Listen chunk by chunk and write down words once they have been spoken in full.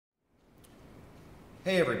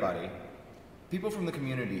Hey everybody! People from the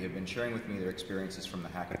community have been sharing with me their experiences from the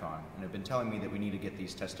hackathon and have been telling me that we need to get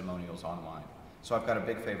these testimonials online. So I've got a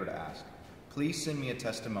big favor to ask. Please send me a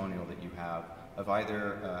testimonial that you have of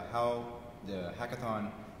either how the hackathon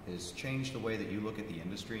has changed the way that you look at the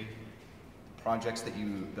industry, the projects that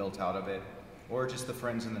you built out of it, or just the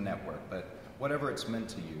friends in the network. But whatever it's meant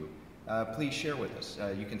to you, please share with us.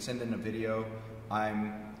 You can send in a video.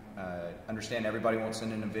 Understand everybody won't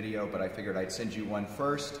send in a video, but I figured I'd send you one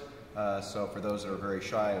first. So for those that are very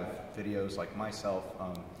shy of videos like myself,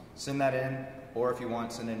 send that in, or if you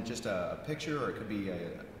want, send in just a picture, or it could be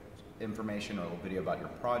information or a little video about your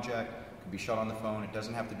project. It could be shot on the phone. It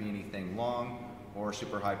doesn't have to be anything long or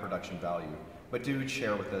super high production value. But do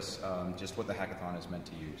share with us just what the hackathon is meant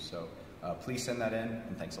to you. So please send that in,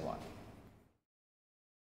 and thanks a lot.